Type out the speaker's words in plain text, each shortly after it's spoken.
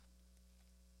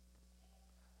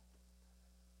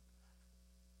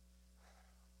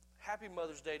Happy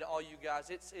Mother's Day to all you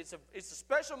guys. It's a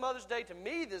special Mother's Day to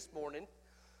me this morning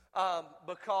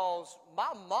because my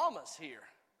mama's here.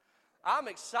 I'm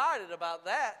excited about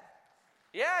that.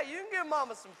 Yeah, you can give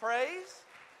Mama some praise.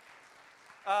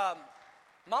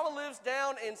 Mama lives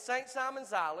down in St.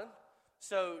 Simon's Island,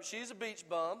 so she's a beach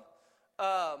bum.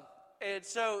 And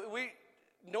so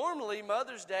normally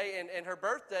Mother's Day and her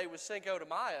birthday was Cinco de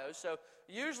Mayo, so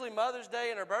usually Mother's Day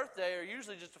and her birthday are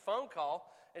usually just a phone call,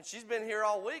 and she's been here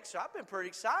all week, so I've been pretty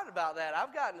excited about that.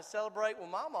 I've gotten to celebrate with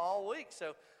Mama all week,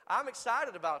 so I'm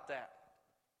excited about that.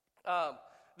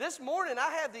 This morning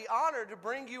I have the honor to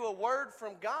bring you a word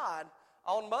from God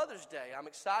on Mother's Day. I'm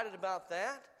excited about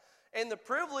that, and the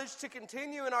privilege to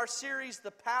continue in our series,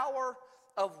 The Power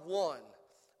of One.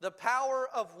 The Power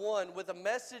of One, with a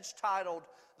message titled,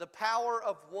 The Power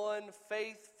of One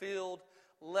Faith-Filled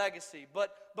Legacy.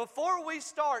 But before we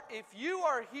start, if you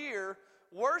are here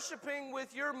worshiping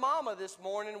with your mama this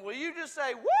morning, will you just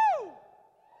say, woo?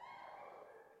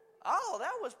 Oh,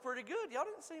 that was pretty good. Y'all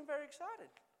didn't seem very excited.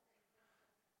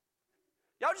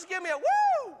 Y'all just give me a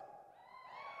woo!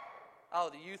 Oh,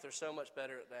 the youth are so much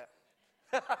better at that.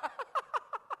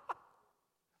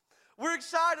 We're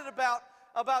excited about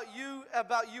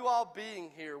you all being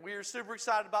here. We are super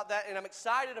excited about that, and I'm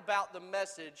excited about the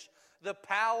message, The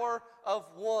Power of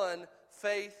One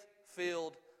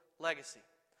Faith-Filled Legacy.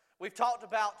 We've talked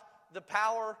about the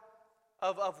power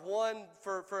of one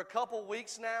for a couple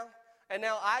weeks now, and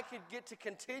now I could get to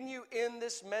continue in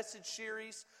this message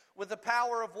series with the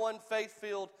power of one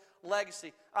faith-filled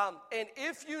legacy. And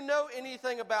if you know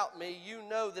anything about me, you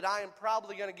know that I am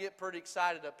probably going to get pretty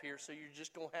excited up here, so you're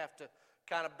just going to have to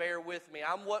kind of bear with me.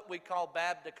 I'm what we call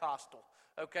Baptist-costal.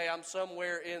 Okay, I'm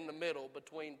somewhere in the middle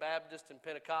between Baptist and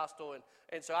Pentecostal,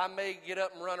 and so I may get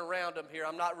up and run around them here.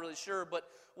 I'm not really sure, but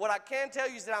what I can tell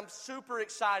you is that I'm super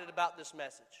excited about this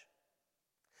message.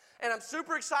 And I'm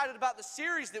super excited about the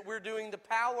series that we're doing, The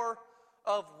Power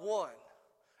of One.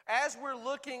 As we're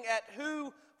looking at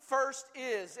who First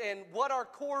is and what our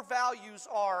core values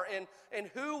are and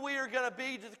who we are going to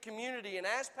be to the community. And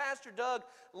as Pastor Doug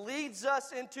leads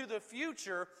us into the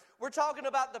future, we're talking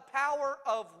about the power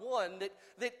of one,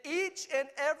 that each and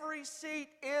every seat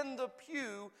in the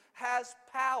pew has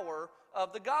power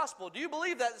of the gospel. Do you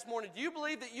believe that this morning? Do you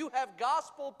believe that you have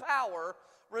gospel power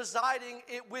residing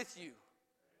with you?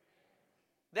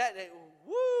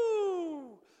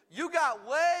 Woo! You got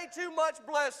way too much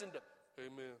blessing.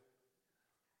 Amen.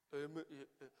 Amen.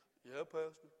 Yeah,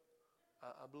 Pastor.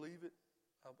 I believe it.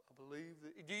 I believe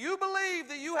that. Do you believe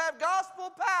that you have gospel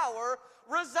power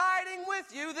residing with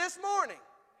you this morning?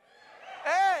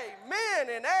 Amen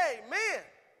and amen.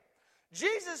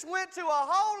 Jesus went to a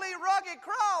holy, rugged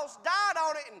cross, died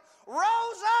on it, and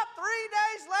rose up 3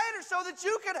 days later so that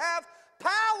you could have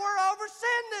power over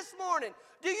sin this morning.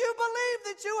 Do you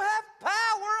believe that you have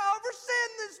power over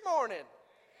sin this morning?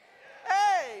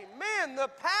 Amen. The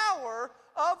power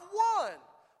of one.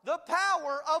 The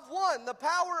power of one. The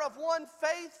power of one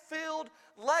faith-filled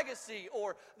legacy,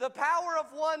 or the power of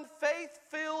one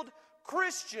faith-filled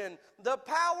Christian. The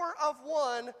power of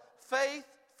one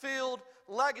faith-filled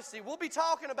legacy. We'll be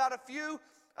talking about a few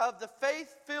of the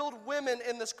faith-filled women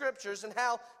in the scriptures and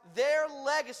how their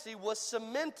legacy was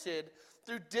cemented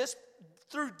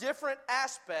through different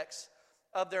aspects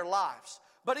of their lives.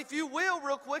 But if you will,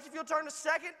 real quick, if you'll turn to 2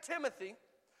 Timothy,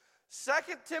 2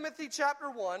 Timothy chapter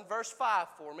 1, verse 5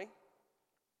 for me.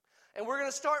 And we're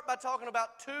going to start by talking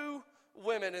about two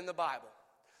women in the Bible.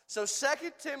 So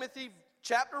 2 Timothy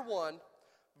chapter 1,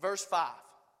 verse 5.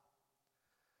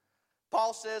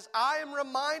 Paul says, I am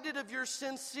reminded of your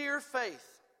sincere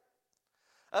faith,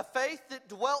 a faith that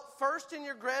dwelt first in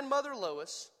your grandmother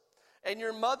Lois and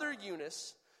your mother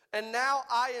Eunice, and now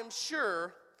I am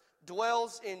sure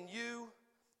dwells in you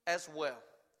as well.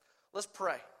 Let's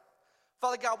pray.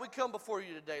 Father God, we come before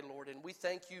you today, Lord, and we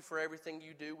thank you for everything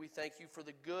you do. We thank you for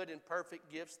the good and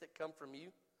perfect gifts that come from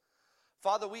you.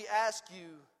 Father, we ask you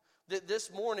that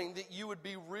this morning that you would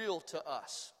be real to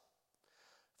us.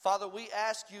 Father, we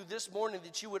ask you this morning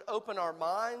that you would open our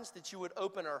minds, that you would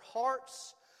open our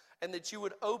hearts, and that you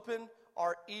would open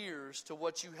our ears to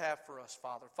what you have for us,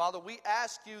 Father. Father, we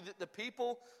ask you that the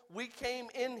people we came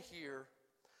in here,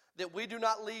 that we do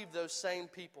not leave those same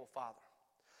people, Father.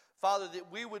 Father,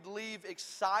 that we would leave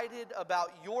excited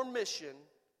about your mission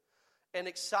and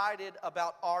excited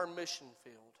about our mission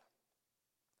field.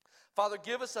 Father,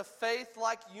 give us a faith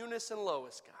like Eunice and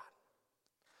Lois, God.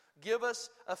 Give us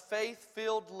a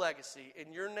faith-filled legacy.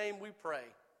 In your name we pray.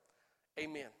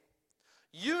 Amen.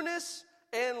 Eunice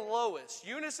and Lois.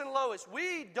 Eunice and Lois.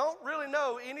 We don't really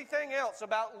know anything else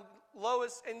about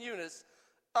Lois and Eunice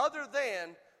other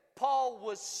than Paul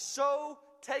was so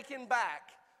taken back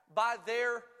by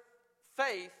their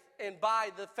faith and by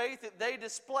the faith that they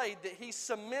displayed that he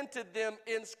cemented them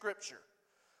in Scripture.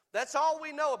 That's all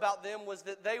we know about them, was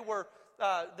that they were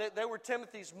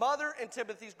Timothy's mother and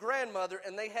Timothy's grandmother,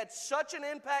 and they had such an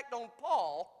impact on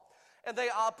Paul, and they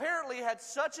apparently had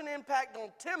such an impact on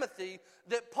Timothy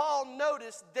that Paul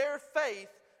noticed their faith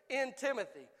in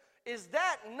Timothy. Is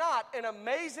that not an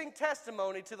amazing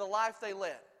testimony to the life they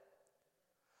led?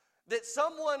 That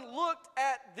someone looked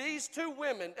at these two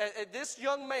women, at this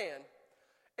young man,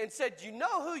 and said, you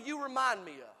know who you remind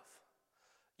me of?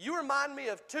 You remind me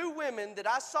of two women that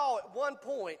I saw at one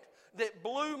point that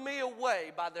blew me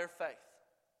away by their faith.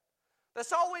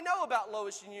 That's all we know about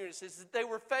Lois and Eunice, is that they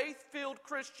were faith-filled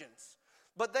Christians.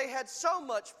 But they had so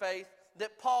much faith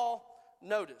that Paul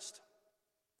noticed.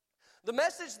 The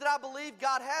message that I believe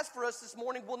God has for us this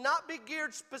morning will not be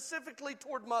geared specifically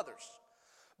toward mothers,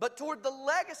 but toward the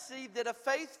legacy that a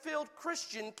faith-filled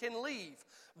Christian can leave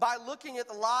by looking at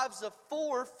the lives of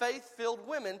 4 faith-filled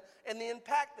women and the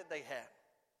impact that they had.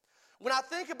 When I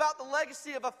think about the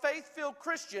legacy of a faith-filled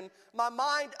Christian, my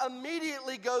mind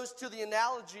immediately goes to the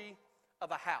analogy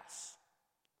of a house.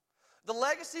 The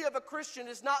legacy of a Christian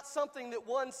is not something that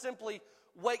one simply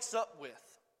wakes up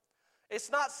with.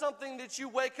 It's not something that you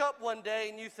wake up one day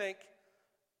and you think,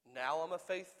 now I'm a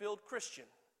faith-filled Christian.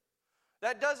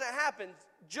 That doesn't happen.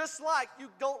 Just like you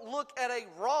don't look at a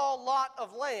raw lot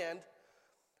of land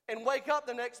and wake up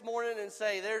the next morning and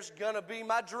say, there's going to be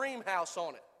my dream house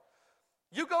on it.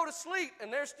 You go to sleep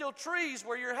and there's still trees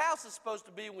where your house is supposed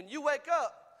to be. When you wake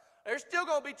up, there's still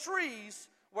going to be trees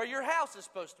where your house is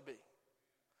supposed to be.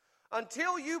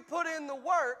 Until you put in the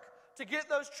work to get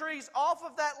those trees off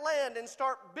of that land and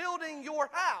start building your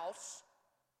house,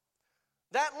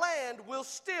 that land will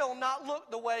still not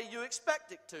look the way you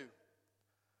expect it to.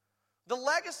 The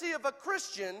legacy of a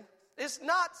Christian is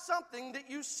not something that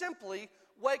you simply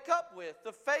wake up with.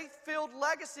 The faith-filled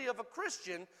legacy of a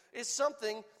Christian is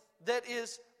something that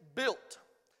is built.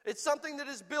 It's something that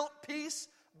is built piece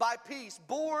by piece,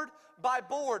 board by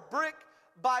board, brick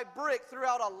by brick,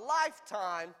 throughout a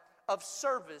lifetime of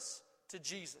service to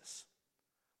Jesus.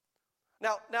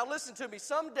 Now listen to me.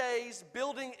 Some days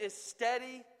building is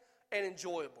steady and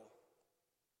enjoyable.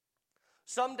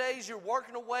 Some days you're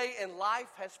working away and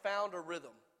life has found a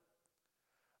rhythm.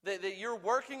 That you're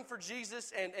working for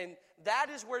Jesus, and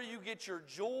that is where you get your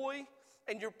joy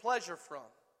and your pleasure from.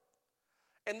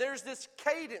 And there's this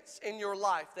cadence in your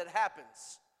life that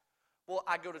happens. Well,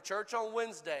 I go to church on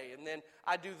Wednesday, and then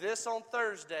I do this on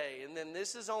Thursday, and then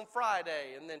this is on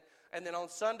Friday, and then on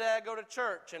Sunday I go to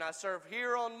church, and I serve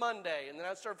here on Monday, and then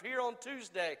I serve here on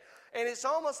Tuesday. And it's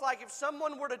almost like if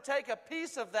someone were to take a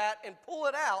piece of that and pull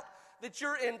it out, that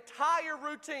your entire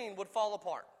routine would fall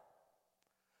apart.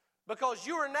 Because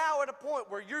you are now at a point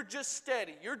where you're just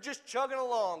steady. You're just chugging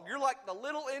along. You're like the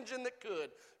little engine that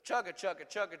could. Chugga,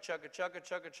 chugga, chugga, chugga, chugga,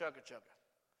 chugga, chugga, chugga.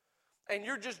 And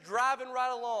you're just driving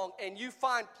right along, and you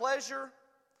find pleasure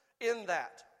in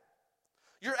that.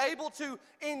 You're able to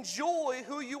enjoy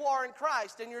who you are in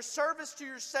Christ, and your service to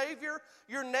your Savior,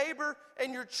 your neighbor,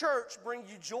 and your church bring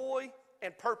you joy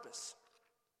and purpose.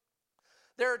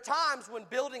 There are times when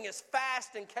building is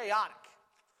fast and chaotic,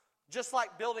 just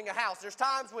like building a house. There's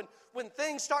times when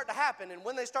things start to happen, and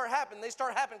when they start happening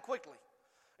quickly.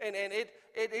 And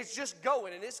it's just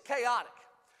going, and it's chaotic.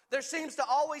 There seems to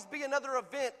always be another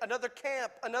event, another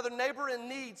camp, another neighbor in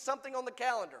need, something on the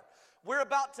calendar. We're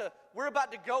about to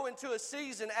go into a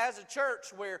season as a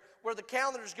church where the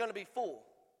calendar is going to be full.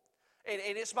 And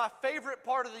it's my favorite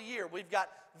part of the year. We've got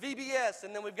VBS,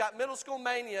 and then we've got Middle School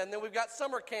Mania, and then we've got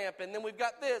summer camp, and then we've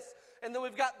got this, and then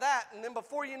we've got that, and then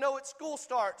before you know it, school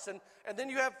starts, and then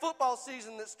you have football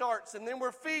season that starts, and then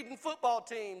we're feeding football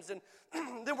teams, and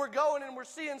then we're going and we're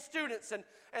seeing students,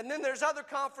 and then there's other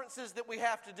conferences that we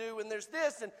have to do, and there's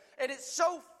this, and it's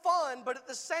so fun, but at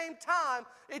the same time,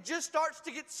 it just starts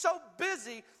to get so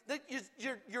busy that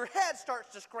your head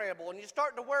starts to scramble, and you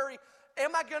start to worry,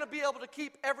 am I going to be able to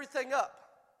keep everything up?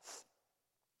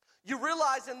 You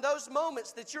realize in those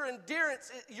moments that your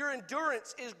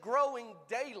endurance is growing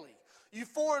daily. You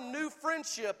form new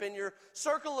friendship, and your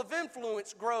circle of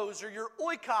influence grows, or your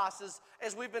oikos,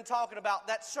 as we've been talking about,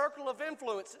 that circle of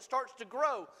influence, it starts to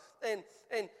grow, and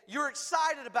you're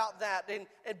excited about that,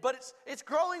 but it's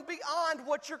growing beyond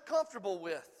what you're comfortable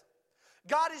with.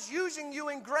 God is using you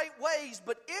in great ways,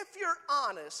 but if you're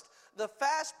honest, the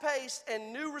fast-paced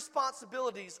and new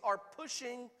responsibilities are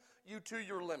pushing you to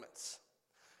your limits.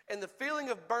 And the feeling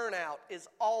of burnout is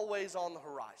always on the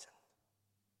horizon.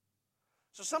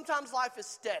 So sometimes life is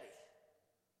steady.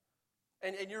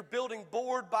 And you're building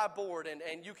board by board,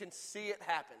 and you can see it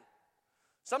happen.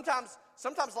 Sometimes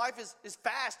life is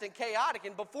fast and chaotic,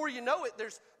 and before you know it,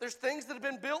 there's things that have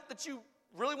been built that you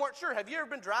really weren't sure. Have you ever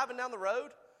been driving down the road,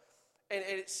 and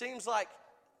it seems like,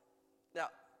 now,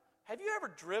 have you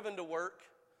ever driven to work,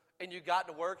 and you got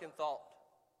to work and thought,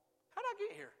 how did I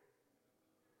get here?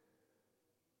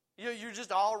 You're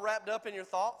just all wrapped up in your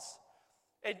thoughts.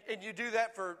 And you do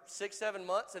that for 6-7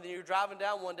 months, and then you're driving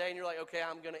down one day, and you're like, okay,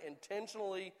 I'm going to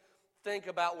intentionally think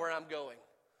about where I'm going.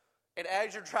 And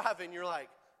as you're driving, you're like,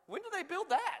 when did they build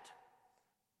that?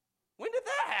 When did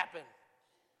that happen?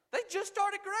 They just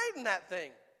started grading that thing.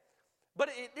 But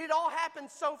it all happened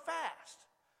so fast.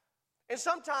 And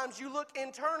sometimes you look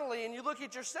internally, and you look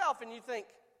at yourself, and you think,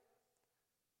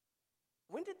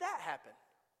 when did that happen?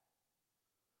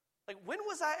 Like, when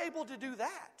was I able to do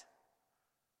that?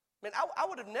 Man, I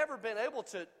would have never been able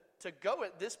to go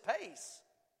at this pace.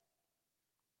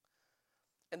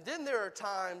 And then there are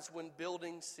times when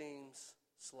building seems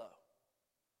slow.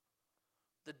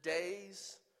 The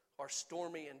days are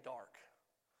stormy and dark.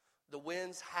 The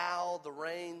winds howl, the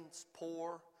rains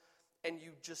pour, and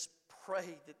you just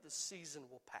pray that the season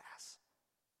will pass.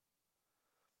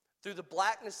 Through the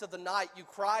blackness of the night, you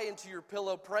cry into your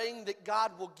pillow, praying that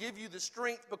God will give you the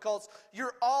strength because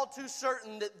you're all too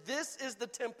certain that this is the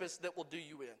tempest that will do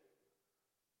you in.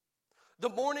 The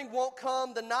morning won't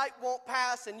come, the night won't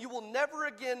pass, and you will never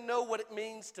again know what it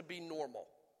means to be normal.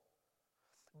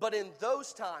 But in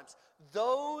those times,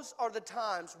 those are the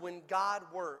times when God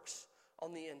works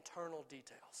on the internal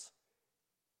details.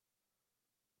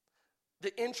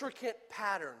 The intricate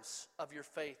patterns of your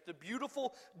faith, the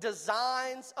beautiful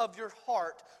designs of your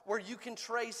heart where you can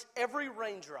trace every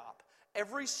raindrop,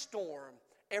 every storm,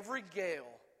 every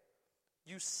gale.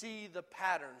 You see the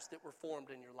patterns that were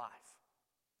formed in your life.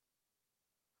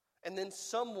 And then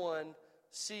someone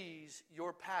sees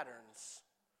your patterns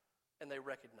and they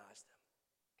recognize them.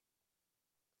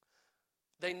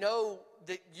 They know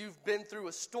that you've been through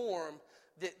a storm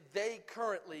that they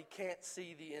currently can't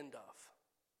see the end of.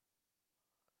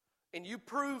 And you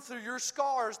prove through your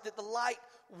scars that the light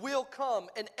will come,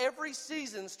 and every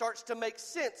season starts to make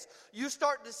sense. You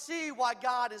start to see why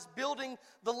God is building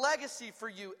the legacy for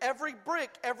you. Every brick,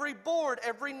 every board,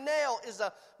 every nail is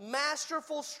a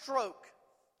masterful stroke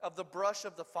of the brush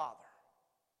of the Father.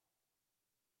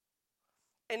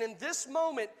 And in this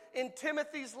moment in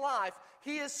Timothy's life,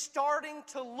 he is starting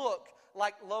to look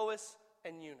like Lois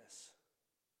and Eunice.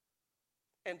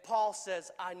 And Paul says,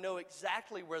 I know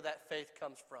exactly where that faith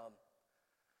comes from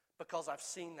because I've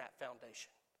seen that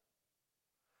foundation.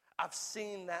 I've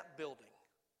seen that building.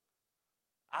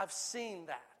 I've seen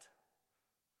that.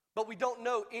 But we don't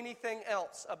know anything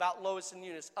else about Lois and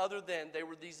Eunice other than they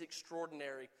were these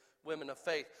extraordinary women of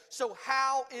faith. So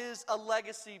how is a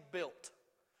legacy built?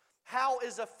 How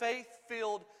is a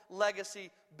faith-filled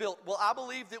legacy built? Well, I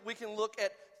believe that we can look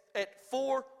at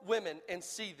 4 women and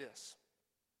see this.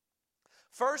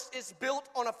 First, it's built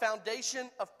on a foundation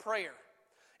of prayer.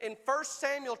 In 1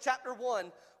 Samuel chapter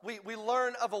 1, we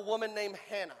learn of a woman named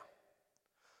Hannah.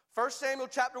 1 Samuel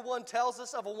chapter 1 tells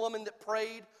us of a woman that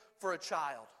prayed for a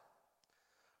child.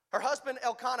 Her husband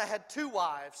Elkanah had 2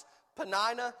 wives,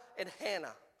 Peninnah and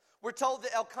Hannah. We're told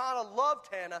that Elkanah loved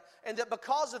Hannah and that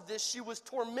because of this she was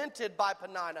tormented by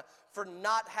Peninnah for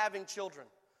not having children.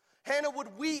 Hannah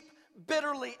would weep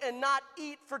bitterly and not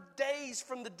eat for days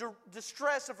from the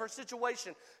distress of her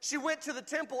situation. She went to the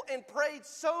temple and prayed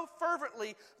so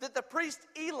fervently that the priest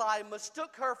Eli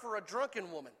mistook her for a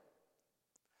drunken woman.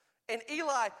 And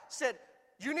Eli said,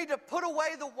 you need to put away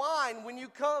the wine when you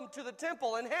come to the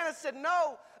temple. And Hannah said,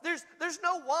 no, there's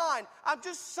no wine. I'm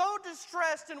just so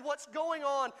distressed in what's going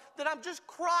on that I'm just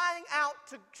crying out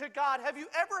to God. Have you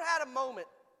ever had a moment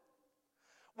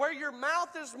where your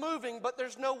mouth is moving but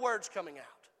there's no words coming out?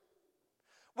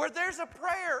 Where there's a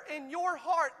prayer in your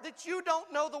heart that you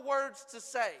don't know the words to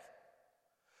say.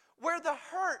 Where the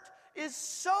hurt is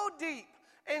so deep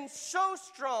and so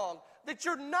strong that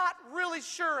you're not really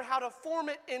sure how to form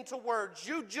it into words.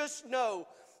 You just know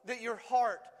that your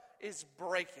heart is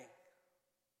breaking.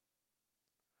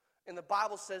 And the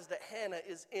Bible says that Hannah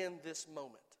is in this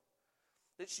moment.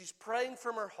 That she's praying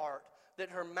from her heart,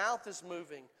 that her mouth is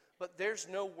moving, but there's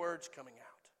no words coming out.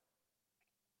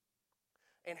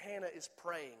 And Hannah is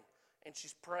praying, and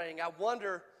she's praying. I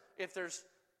wonder if there's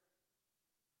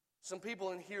some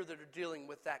people in here that are dealing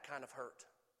with that kind of hurt.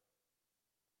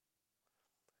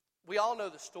 We all know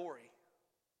the story.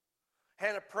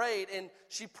 Hannah prayed, and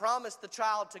she promised the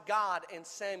child to God, and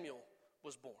Samuel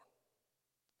was born.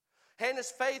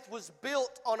 Hannah's faith was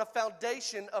built on a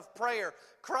foundation of prayer,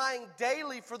 crying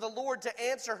daily for the Lord to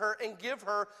answer her and give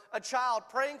her a child,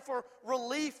 praying for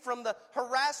relief from the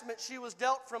harassment she was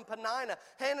dealt from Peninnah.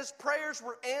 Hannah's prayers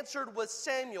were answered with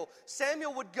Samuel.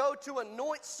 Samuel would go to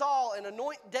anoint Saul and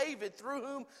anoint David, through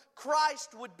whom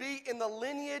Christ would be in the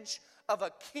lineage of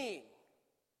a king.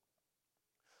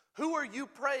 Who are you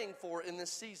praying for in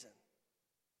this season?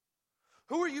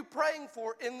 Who are you praying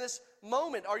for in this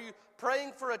moment? Are you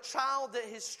praying for a child that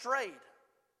has strayed?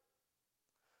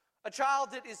 A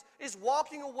child that is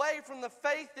walking away from the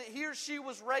faith that he or she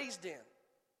was raised in?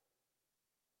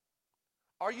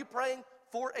 Are you praying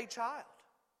for a child?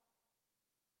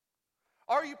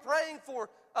 Are you praying for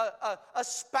a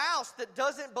spouse that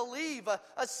doesn't believe,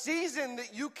 a season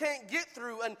that you can't get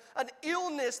through, an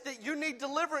illness that you need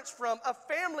deliverance from, a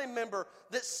family member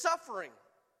that's suffering?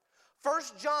 1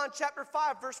 John chapter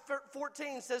 5, verse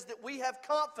 14 says that we have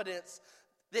confidence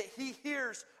that he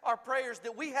hears our prayers,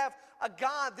 that we have a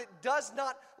God that does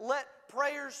not let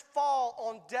prayers fall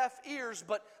on deaf ears,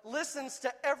 but listens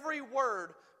to every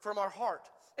word from our heart.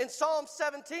 In Psalm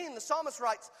 17, the psalmist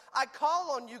writes, I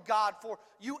call on you, God, for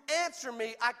you answer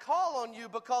me. I call on you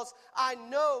because I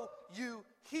know you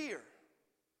hear.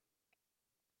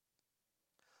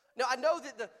 Now, I know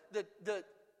that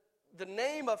the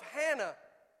name of Hannah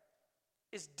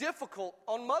is difficult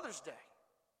on Mother's Day,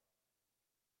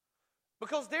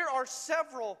 because there are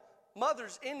several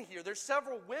mothers in here, there's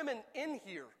several women in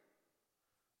here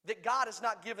that God has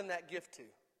not given that gift to.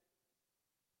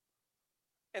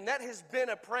 And that has been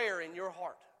a prayer in your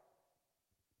heart.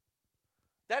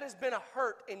 That has been a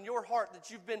hurt in your heart, that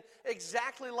you've been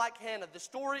exactly like Hannah. The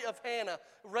story of Hannah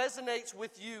resonates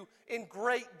with you in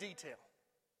great detail.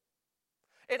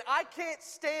 And I can't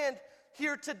stand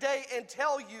here today and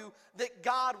tell you that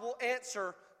God will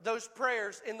answer those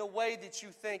prayers in the way that you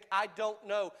think. I don't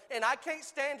know. And I can't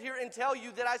stand here and tell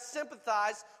you that I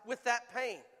sympathize with that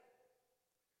pain.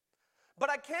 But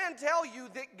I can tell you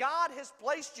that God has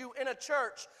placed you in a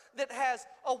church that has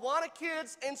Awana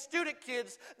kids and student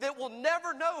kids that will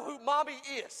never know who mommy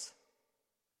is.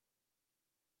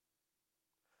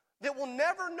 That will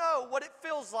never know what it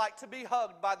feels like to be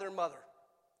hugged by their mother.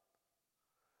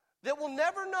 That will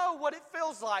never know what it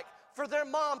feels like for their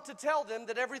mom to tell them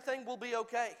that everything will be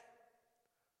okay.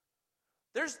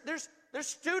 There's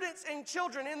students and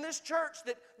children in this church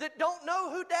that don't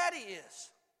know who daddy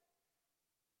is.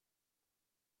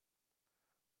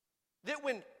 That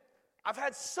when I've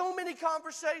had so many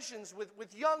conversations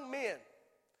with young men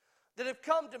that have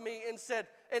come to me and said,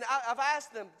 and I've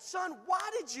asked them, son, why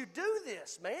did you do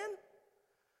this, man?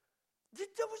 It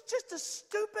was just a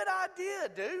stupid idea,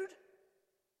 dude.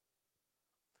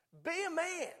 Be a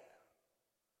man.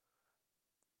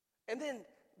 And then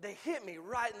they hit me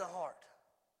right in the heart.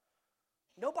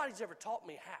 Nobody's ever taught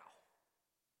me how.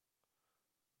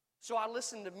 So I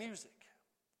listen to music.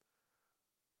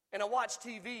 And I watch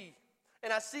TV.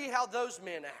 And I see how those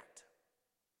men act.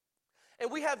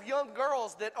 And we have young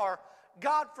girls that are,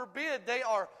 God forbid, they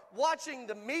are watching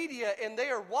the media and they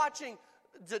are watching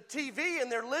the TV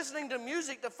and they're listening to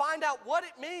music to find out what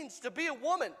it means to be a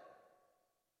woman.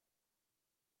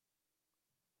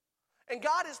 And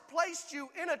God has placed you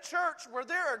in a church where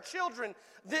there are children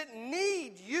that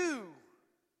need you,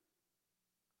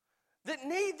 that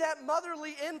need that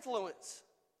motherly influence,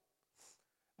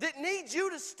 that need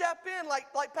you to step in like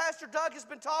Pastor Doug has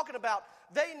been talking about.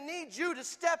 They need you to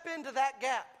step into that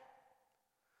gap.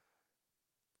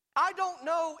 I don't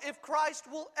know if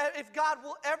God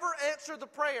will ever answer the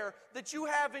prayer that you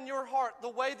have in your heart the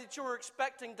way that you're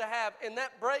expecting to have, and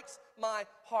that breaks my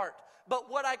heart.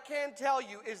 But what I can tell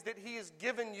you is that He has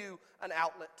given you an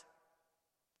outlet.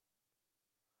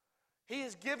 He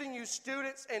is giving you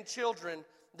students and children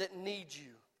that need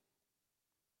you.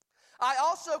 I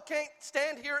also can't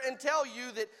stand here and tell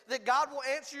you that God will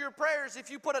answer your prayers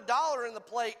if you put $1 in the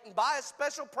plate and buy a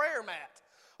special prayer mat,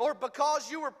 or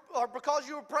because you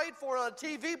were prayed for on a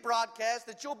TV broadcast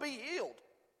that you'll be healed.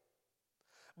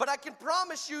 But I can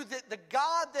promise you that the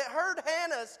God that heard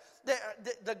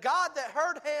the God that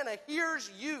heard Hannah hears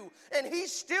you, and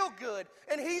He's still good,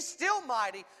 and He's still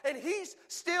mighty, and He's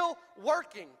still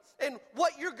working. And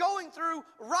what you're going through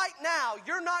right now,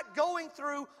 you're not going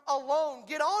through alone.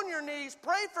 Get on your knees,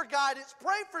 pray for guidance,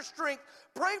 pray for strength,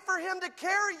 pray for Him to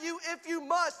carry you if you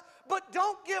must, but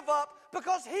don't give up,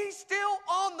 because He's still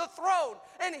on the throne,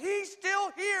 and He still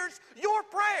hears your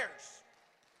prayers.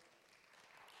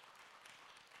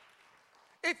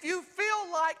 If you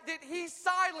feel like that He's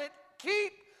silent,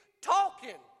 keep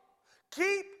talking,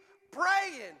 keep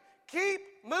praying, keep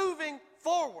moving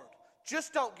forward.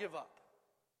 Just don't give up.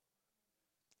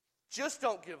 Just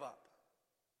don't give up.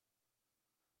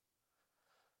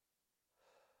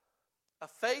 A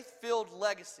faith-filled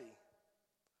legacy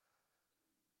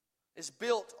is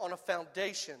built on a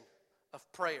foundation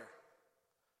of prayer.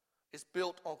 It's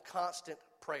built on constant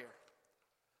prayer.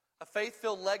 A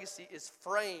faith-filled legacy is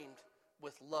framed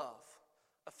with love.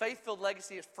 A faith-filled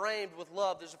legacy is framed with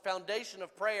love. There's a foundation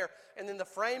of prayer, and then the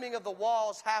framing of the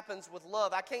walls happens with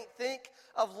love. I can't think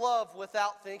of love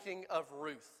without thinking of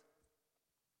Ruth.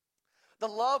 The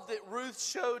love that Ruth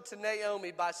showed to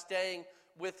Naomi by staying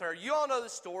with her. You all know the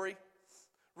story.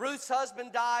 Ruth's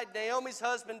husband died. Naomi's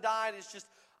husband died. It's just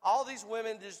all these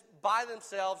women just by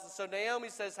themselves. And so Naomi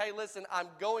says, hey, listen, I'm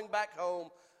going back home.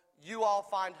 You all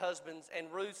find husbands. And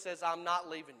Ruth says, I'm not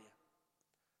leaving you.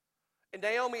 And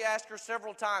Naomi asked her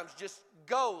several times, just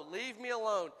go, leave me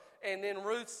alone. And then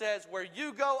Ruth says, where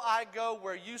you go, I go.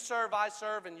 Where you serve, I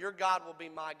serve. And your God will be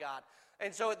my God.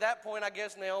 And so at that point, I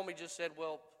guess Naomi just said,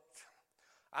 well,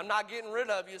 I'm not getting rid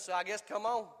of you, so I guess come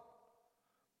on.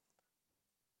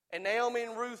 And Naomi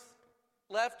and Ruth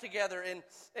left together,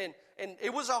 and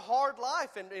it was a hard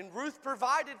life, and Ruth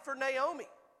provided for Naomi.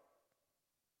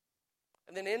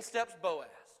 And then in steps Boaz.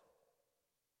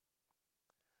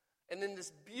 And then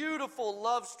this beautiful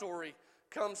love story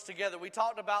comes together. We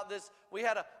talked about this. We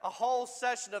had a whole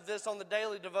session of this on the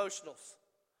daily devotionals.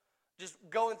 Just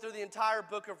going through the entire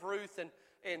book of Ruth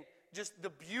and just the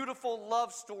beautiful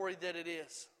love story that it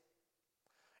is.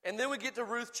 And then we get to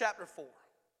Ruth chapter 4.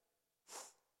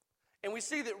 And we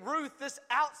see that Ruth, this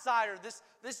outsider,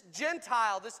 this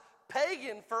Gentile, this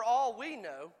pagan for all we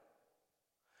know,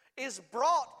 is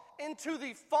brought into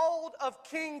the fold of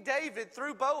King David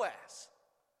through Boaz.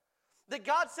 That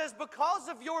God says, because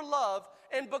of your love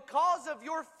and because of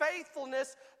your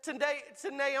faithfulness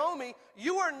to Naomi,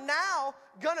 you are now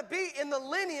going to be in the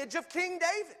lineage of King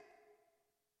David.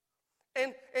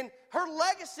 And her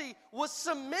legacy was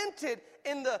cemented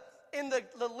in the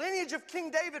lineage of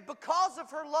King David because of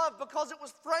her love, because it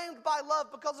was framed by love,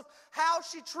 because of how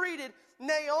she treated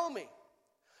Naomi.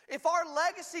 If our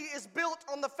legacy is built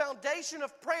on the foundation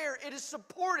of prayer, it is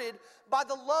supported by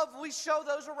the love we show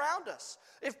those around us.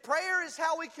 If prayer is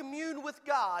how we commune with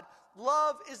God,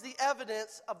 love is the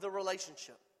evidence of the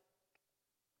relationship.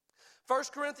 1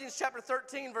 Corinthians chapter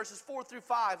 13, verses 4 through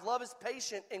 5, love is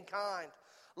patient and kind.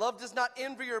 Love does not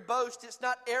envy or boast. It's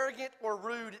not arrogant or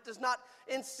rude. It does not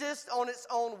insist on its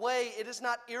own way. It is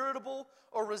not irritable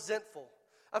or resentful.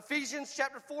 Ephesians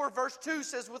chapter 4, verse 2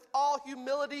 says, with all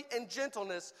humility and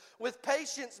gentleness, with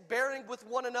patience bearing with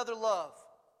one another love.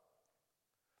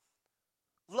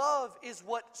 Love is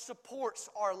what supports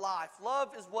our life.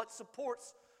 Love is what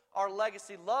supports our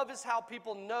legacy. Love is how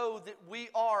people know that we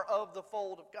are of the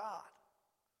fold of God.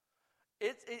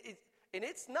 And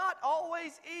it's not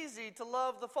always easy to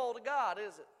love the fold of God,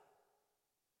 is it?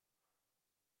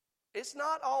 It's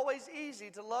not always easy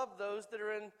to love those that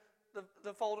are in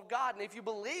the fold of God. And if you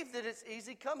believe that it's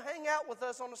easy, come hang out with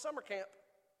us on a summer camp.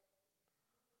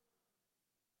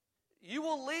 You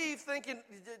will leave thinking,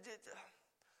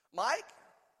 Mike,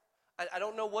 I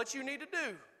don't know what you need to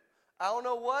do. I don't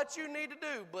know what you need to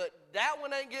do, but that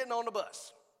one ain't getting on the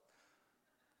bus.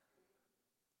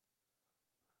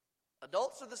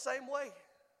 Adults are the same way.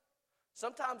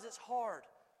 Sometimes it's hard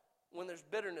when there's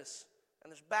bitterness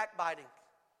and there's backbiting.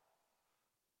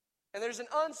 And there's an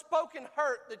unspoken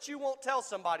hurt that you won't tell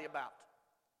somebody about.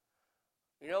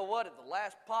 You know what? At the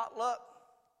last potluck,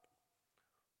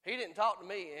 he didn't talk to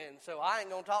me, and so I ain't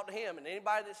going to talk to him. And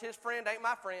anybody that's his friend ain't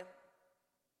my friend.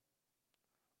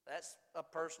 That's a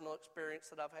personal experience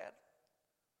that I've had.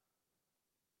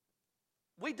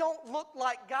 We don't look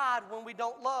like God when we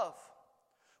don't love.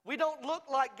 We don't look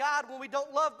like God when we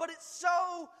don't love, but it's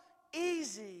so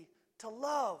easy to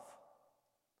love.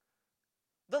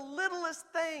 The littlest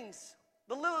things.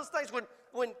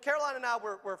 When Caroline and I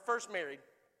were first married,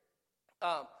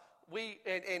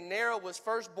 and Nara was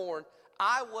first born,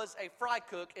 I was a fry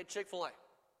cook at Chick-fil-A.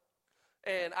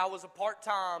 And I was a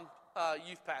part-time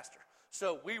youth pastor.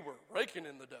 So we were raking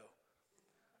in the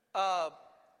dough.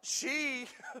 She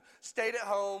stayed at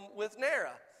home with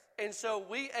Nara. And so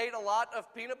we ate a lot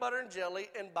of peanut butter and jelly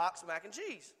and boxed mac and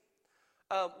cheese.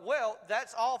 Well,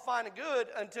 that's all fine and good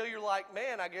until you're like,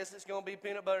 man, I guess it's going to be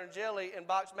peanut butter and jelly and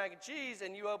boxed mac and cheese,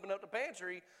 and you open up the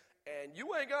pantry, and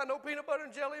you ain't got no peanut butter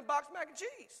and jelly and boxed mac and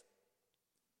cheese.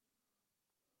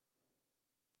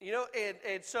 You know,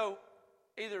 and so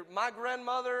either my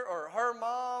grandmother or her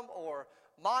mom or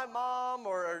my mom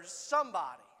or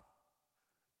somebody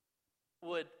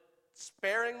would,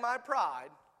 sparing my pride,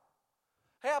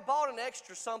 hey, I bought an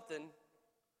extra something.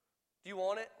 Do you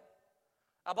want it?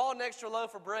 I bought an extra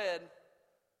loaf of bread.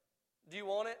 Do you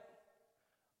want it?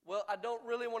 Well, I don't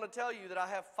really want to tell you that I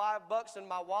have $5 in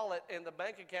my wallet and the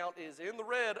bank account is in the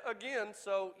red again,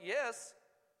 so yes.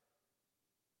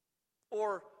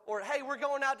 Or hey, we're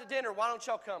going out to dinner. Why don't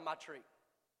y'all come? My treat.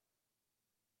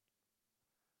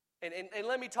 And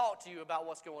let me talk to you about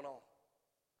what's going on.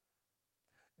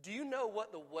 Do you know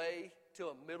what the way to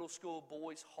a middle school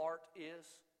boy's heart is?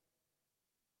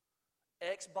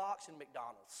 Xbox and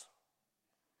McDonald's.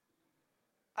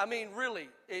 I mean, really,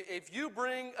 if you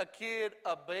bring a kid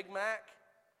a Big Mac,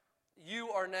 you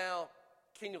are now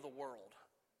king of the world.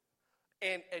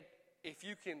 And if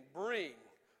you can bring,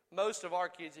 most of our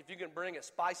kids, if you can bring a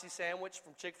spicy sandwich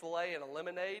from Chick-fil-A and a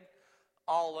lemonade,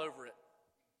 all over it.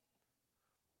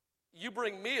 You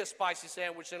bring me a spicy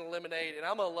sandwich and a lemonade, and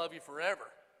I'm going to love you forever.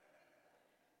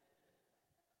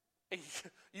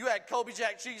 You had Colby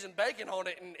Jack cheese and bacon on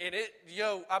it, and it,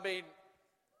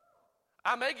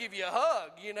 I may give you a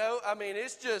hug,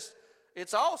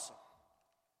 it's awesome.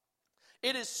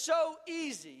 It is so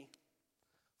easy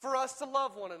for us to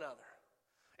love one another.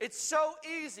 It's so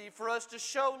easy for us to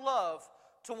show love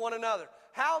to one another.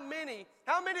 How many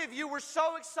of you were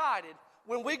so excited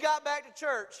when we got back to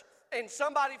church and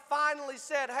somebody finally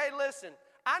said, hey, listen,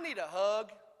 I need a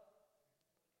hug?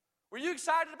 Were you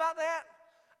excited about that?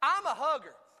 I'm a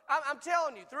hugger. I'm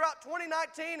telling you, throughout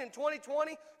 2019 and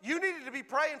 2020, you needed to be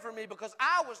praying for me because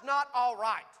I was not all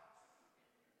right.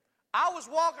 I was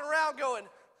walking around going,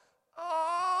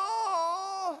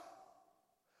 oh.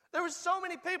 There was so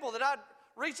many people that I'd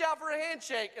reach out for a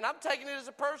handshake, and I'm taking it as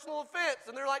a personal offense.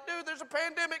 And they're like, dude, there's a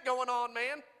pandemic going on,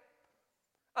 man.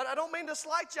 I don't mean to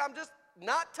slight you. I'm just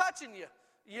not touching you,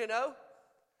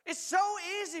 It's so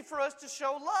easy for us to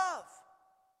show love,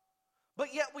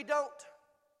 but yet we don't.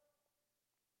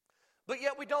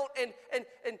 And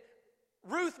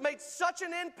Ruth made such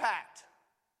an impact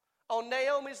on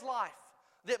Naomi's life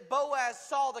that Boaz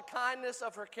saw the kindness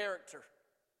of her character.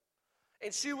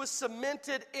 And she was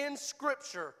cemented in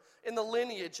Scripture in the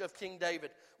lineage of King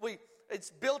David.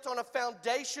 It's built on a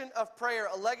foundation of prayer.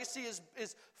 A legacy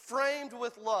is framed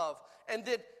with love. And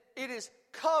that it is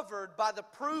covered by the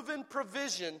proven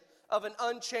provision of an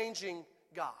unchanging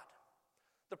God.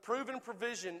 The proven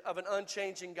provision of an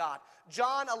unchanging God.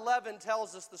 John 11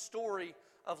 tells us the story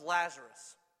of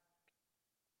Lazarus.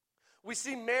 We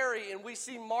see Mary and we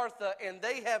see Martha, and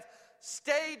they have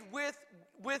stayed with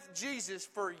Jesus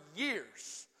for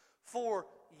years. For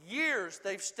years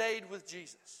they've stayed with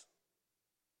Jesus.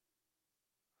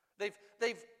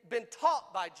 They've been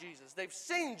taught by Jesus. They've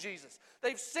seen Jesus.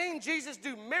 They've seen Jesus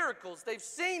do miracles. They've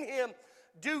seen him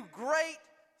do great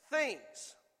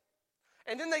things.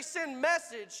 And then they send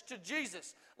message to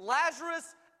Jesus.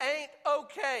 Lazarus ain't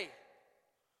okay.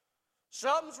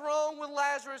 Something's wrong with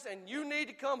Lazarus and you need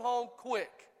to come home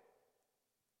quick.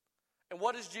 And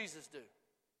what does Jesus do?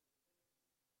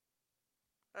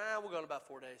 We're going about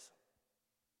 4 days.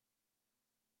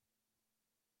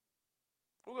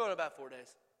 We're going about 4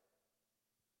 days.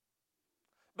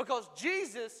 Because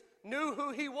Jesus knew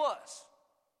who he was.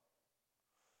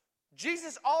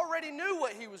 Jesus already knew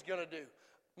what he was going to do.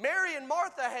 Mary and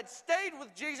Martha had stayed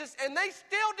with Jesus and they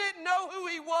still didn't know who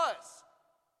he was.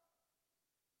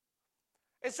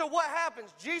 And so what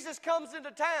happens? Jesus comes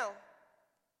into town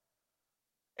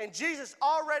and Jesus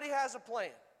already has a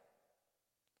plan.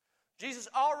 Jesus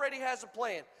already has a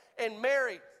plan. And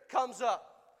Mary comes up.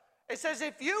 It says,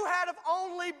 if you had have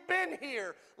only been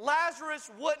here, Lazarus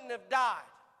wouldn't have died.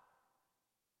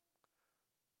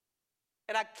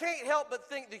 And I can't help but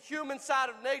think the human side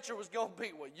of nature was going to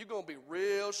be, well, you're going to be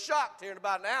real shocked here in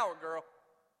about an hour, girl.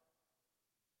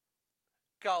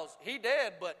 Because he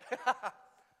dead, but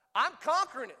I'm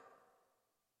conquering it.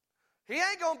 He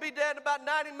ain't going to be dead in about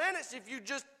 90 minutes if you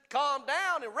just calm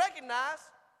down and recognize.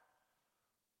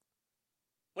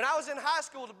 When I was in high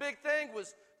school, the big thing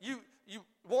was you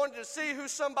wanted to see who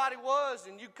somebody was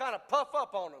and you kind of puff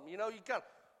up on them. You kind of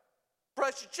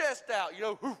press your chest out,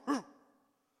 hoo, hoo.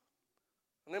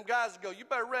 And them guys would go, you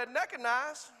better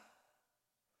recognize.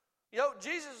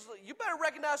 Jesus, you better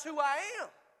recognize who I am.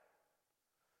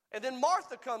 And then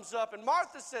Martha comes up and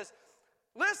Martha says,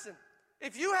 listen,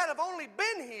 if you had have only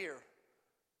been here,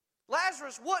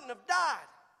 Lazarus wouldn't have died.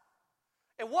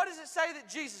 And what does it say that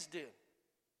Jesus did?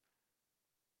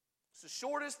 It's the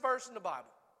shortest verse in the Bible.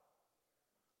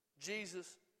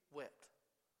 Jesus wept.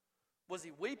 Was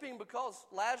he weeping because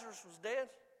Lazarus was dead?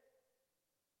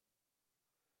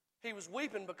 He was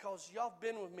weeping because y'all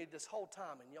been with me this whole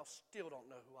time and y'all still don't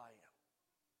know who I am.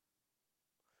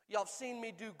 Y'all have seen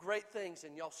me do great things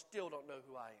and y'all still don't know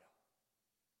who I am.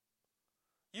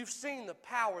 You've seen the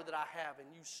power that I have and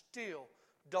you still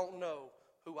don't know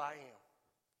who I am.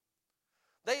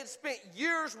 They had spent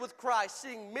years with Christ,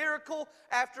 seeing miracle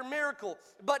after miracle.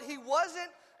 But it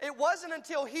wasn't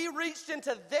until he reached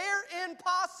into their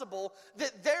impossible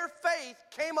that their faith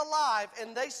came alive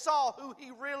and they saw who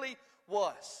he really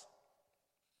was.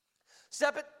 2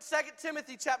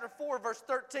 Timothy chapter 4, verse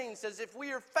 13 says, if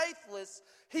we are faithless,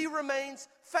 he remains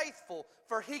faithful,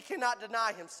 for he cannot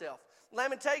deny himself.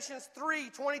 Lamentations 3,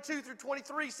 22 through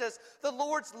 23 says, the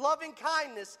Lord's loving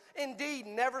kindness indeed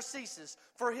never ceases,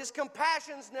 for his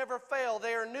compassions never fail.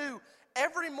 They are new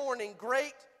every morning.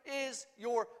 Great is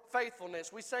your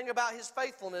faithfulness. We sang about his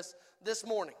faithfulness this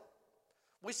morning.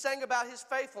 We sang about his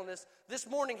faithfulness this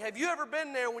morning. Have you ever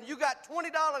been there when you got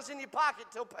 $20 in your pocket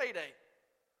till payday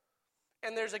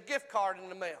and there's a gift card in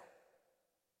the mail?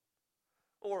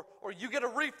 Or you get a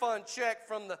refund check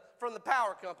from the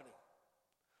power company.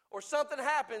 Or something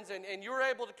happens and you're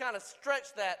able to kind of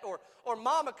stretch that. Or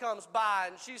mama comes by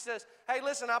and she says, hey,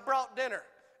 listen, I brought dinner.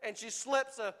 And she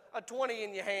slips a 20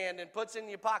 in your hand and puts it in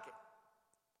your pocket.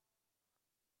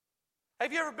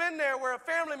 Have you ever been there where a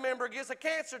family member gets a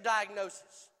cancer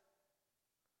diagnosis?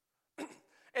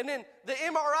 And then the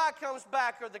MRI comes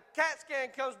back or the CAT scan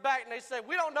comes back and they say,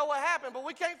 we don't know what happened, but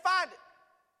we can't find it.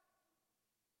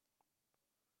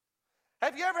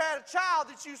 Have you ever had a child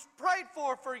that you prayed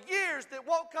for years that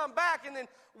won't come back, and then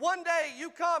one day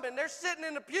you come and they're sitting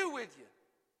in the pew with you?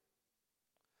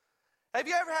 Have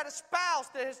you ever had a spouse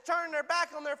that has turned their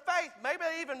back on their faith, maybe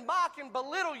they even mock and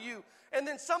belittle you, and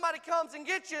then somebody comes and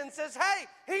gets you and says, hey,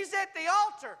 he's at the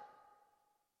altar?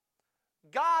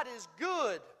 God is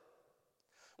good.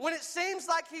 When it seems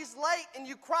like he's late and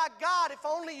you cry, God, if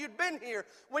only you'd been here.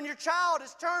 When your child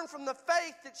has turned from the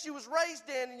faith that she was raised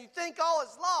in and you think all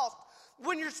is lost.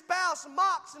 When your spouse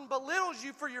mocks and belittles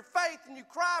you for your faith and you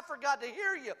cry for God to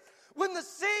hear you. When the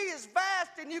sea is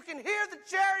vast and you can hear the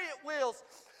chariot wheels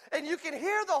and you can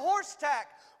hear the horse tack.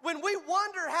 When we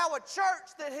wonder how a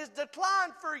church that has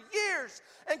declined for years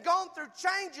and gone through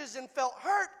changes and felt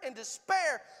hurt and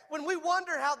despair, when we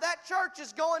wonder how that church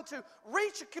is going to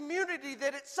reach a community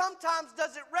that it sometimes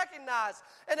doesn't recognize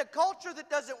and a culture that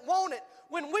doesn't want it,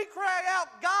 when we cry out,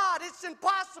 God, it's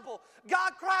impossible,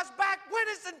 God cries back, when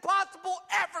is impossible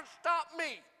ever stop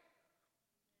me?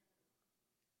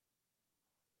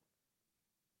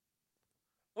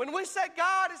 When we say,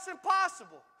 God, it's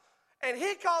impossible, and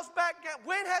he calls back,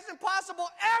 when has impossible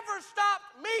ever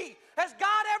stopped me? Has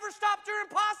God ever stopped your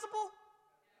impossible?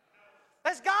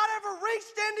 Has God ever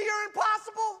reached into your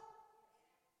impossible?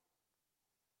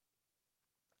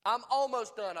 I'm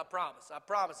almost done, I promise. I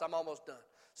promise I'm almost done.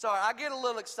 Sorry, I get a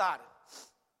little excited.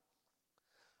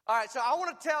 All right, so I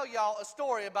want to tell y'all a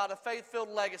story about a faith-filled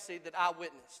legacy that I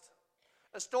witnessed.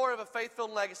 A story of a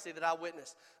faith-filled legacy that I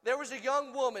witnessed. There was a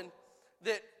young woman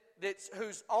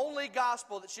whose only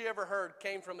gospel that she ever heard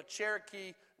came from a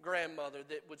Cherokee grandmother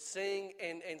that would sing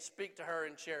and speak to her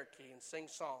in Cherokee and sing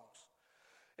songs.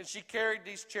 And she carried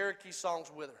these Cherokee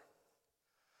songs with her.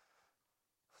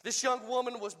 This young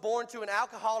woman was born to an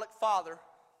alcoholic father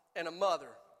and a mother.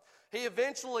 He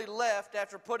eventually left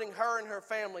after putting her and her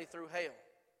family through hell.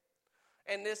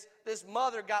 And this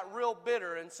mother got real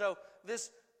bitter, and so this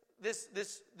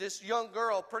young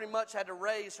girl pretty much had to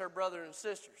raise her brother and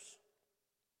sisters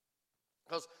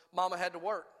because mama had to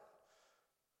work.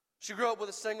 She grew up with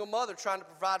a single mother trying to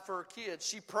provide for her kids.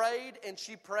 She prayed and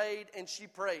she prayed and she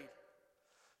prayed.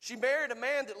 She married a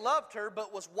man that loved her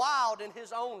but was wild in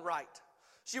his own right.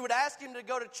 She would ask him to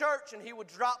go to church and he would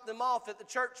drop them off at the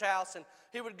church house and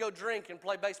he would go drink and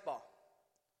play baseball.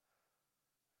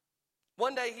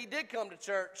 One day he did come to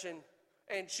church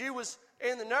and she was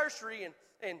in the nursery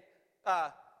and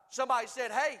somebody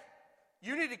said, hey,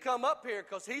 you need to come up here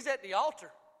because he's at the altar.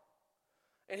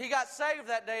 And he got saved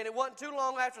that day, and it wasn't too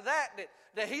long after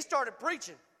that he started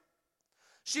preaching.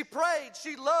 She prayed,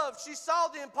 she loved, she saw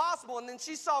the impossible, and then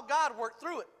she saw God work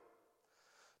through it.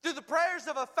 Through the prayers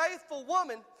of a faithful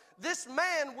woman, this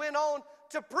man went on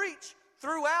to preach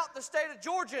throughout the state of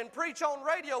Georgia and preach on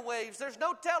radio waves. There's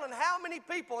no telling how many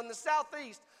people in the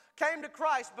southeast came to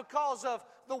Christ because of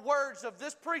the words of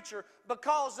this preacher,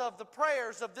 because of the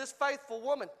prayers of this faithful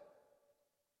woman.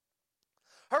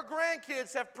 Her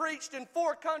grandkids have preached in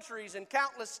 4 countries and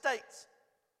countless states.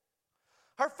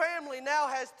 Her family now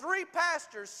has 3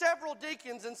 pastors, several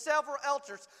deacons, and several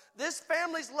elders. This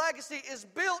family's legacy is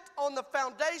built on the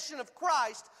foundation of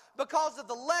Christ because of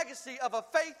the legacy of a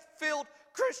faith-filled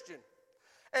Christian.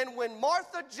 And when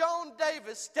Martha Joan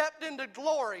Davis stepped into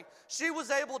glory, she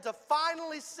was able to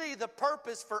finally see the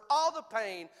purpose for all the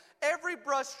pain. Every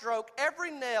brushstroke,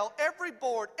 every nail, every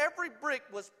board, every brick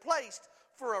was placed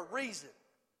for a reason.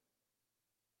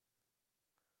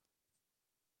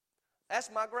 That's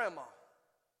my grandma.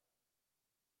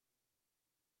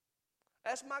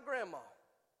 That's my grandma.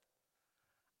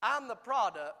 I'm the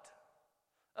product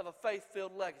of a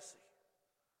faith-filled legacy.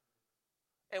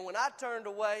 And when I turned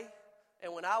away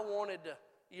and when I wanted to,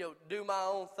 do my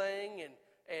own thing,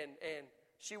 and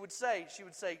she would say,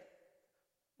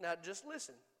 now just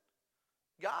listen.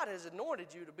 God has anointed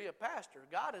you to be a pastor.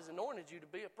 God has anointed you to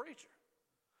be a preacher.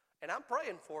 And I'm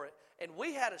praying for it. And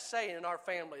we had a saying in our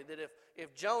family that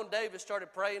if Joan Davis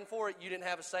started praying for it, you didn't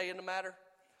have a say in the matter.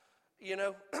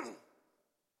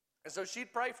 And so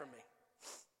she'd pray for me.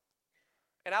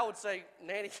 And I would say,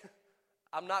 Nanny,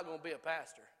 I'm not going to be a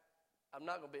pastor. I'm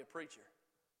not going to be a preacher.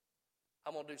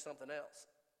 I'm going to do something else.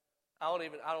 I don't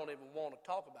even want to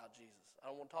talk about Jesus. I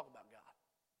don't want to talk about God.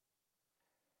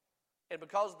 And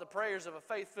because of the prayers of a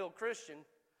faith-filled Christian,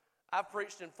 I've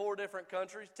preached in 4 different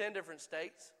countries, 10 different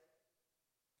states.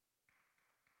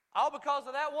 All because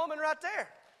of that woman right there.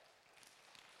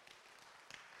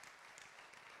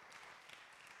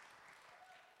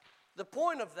 The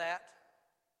point of that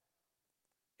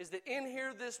is that in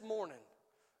here this morning,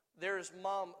 there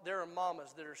are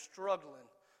mamas that are struggling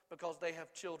because they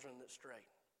have children that stray.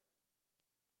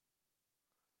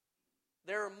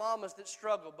 There are mamas that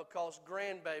struggle because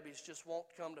grandbabies just won't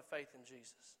come to faith in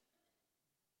Jesus.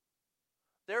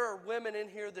 There are women in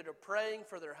here that are praying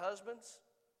for their husbands.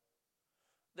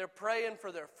 They're praying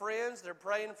for their friends. They're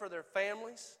praying for their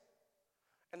families.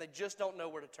 And they just don't know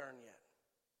where to turn yet.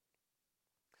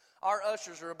 Our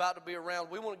ushers are about to be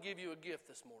around. We want to give you a gift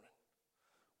this morning.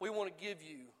 We want to give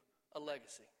you a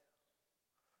legacy.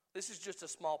 This is just a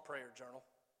small prayer journal.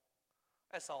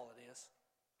 That's all it is.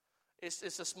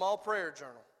 It's a small prayer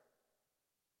journal.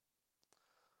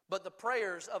 But the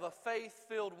prayers of a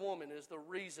faith-filled woman is the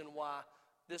reason why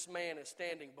this man is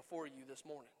standing before you this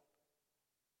morning.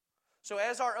 So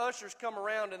as our ushers come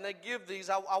around and they give these,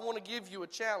 I want to give you a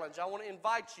challenge. I want to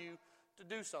invite you to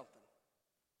do something.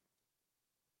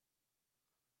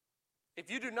 If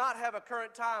you do not have a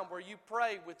current time where you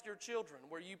pray with your children,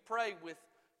 where you pray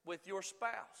with your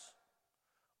spouse,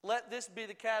 let this be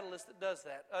the catalyst that does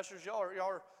that. Ushers, y'all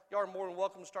are more than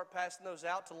welcome to start passing those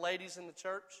out to ladies in the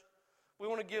church. We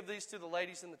want to give these to the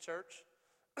ladies in the church.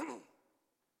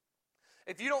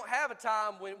 If you don't have a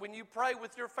time when you pray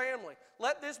with your family,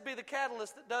 let this be the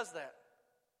catalyst that does that.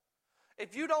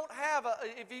 If you don't have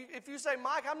if you say,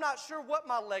 Mike, I'm not sure what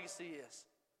my legacy is,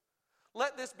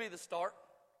 let this be the start.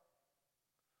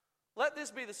 Let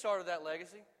this be the start of that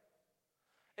legacy.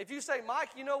 If you say,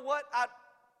 Mike, you know what? I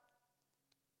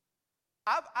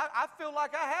feel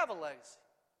like I have a legacy.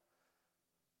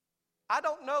 I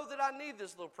don't know that I need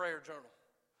this little prayer journal.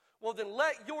 Well, then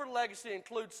let your legacy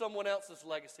include someone else's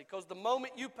legacy. Because the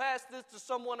moment you pass this to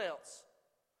someone else,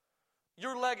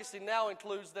 your legacy now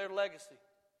includes their legacy.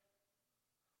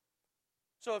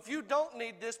 So if you don't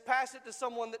need this, pass it to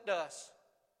someone that does.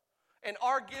 And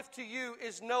our gift to you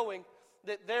is knowing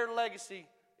that their legacy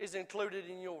is included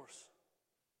in yours.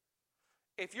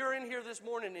 If you're in here this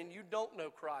morning and you don't know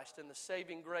Christ and the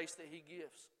saving grace that He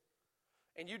gives,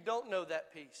 and you don't know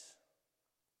that peace,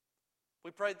 we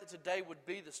pray that today would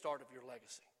be the start of your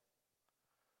legacy.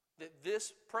 That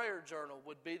this prayer journal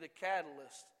would be the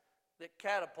catalyst that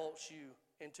catapults you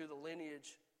into the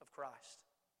lineage of Christ.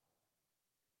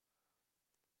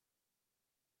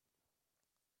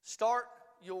 Start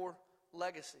your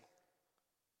legacy.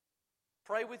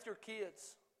 Pray with your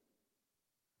kids.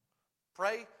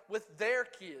 Pray with their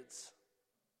kids.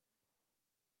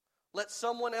 Let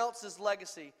someone else's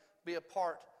legacy be a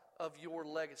part of your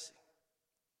legacy.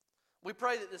 We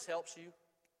pray that this helps you.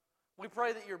 We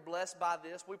pray that you're blessed by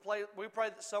this. We pray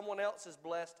that someone else is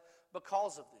blessed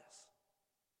because of this.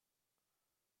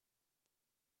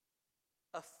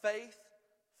 A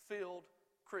faith-filled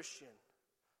Christian.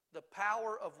 The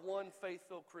power of one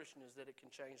faith-filled Christian is that it can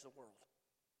change the world.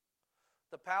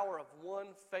 The power of one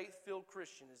faith-filled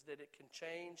Christian is that it can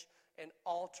change and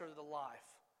alter the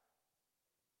life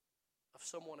of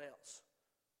someone else.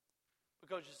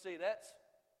 Because you see, that's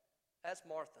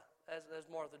Martha. That's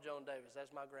Martha Joan Davis.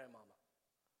 That's my grandmama.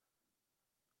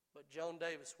 But Joan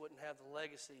Davis wouldn't have the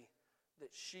legacy that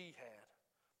she had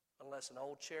unless an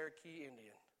old Cherokee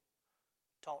Indian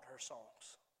taught her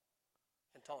songs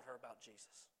and taught her about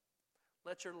Jesus.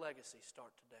 Let your legacy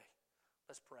start today.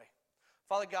 Let's pray.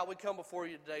 Father God, we come before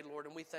you today, Lord, and we thank you.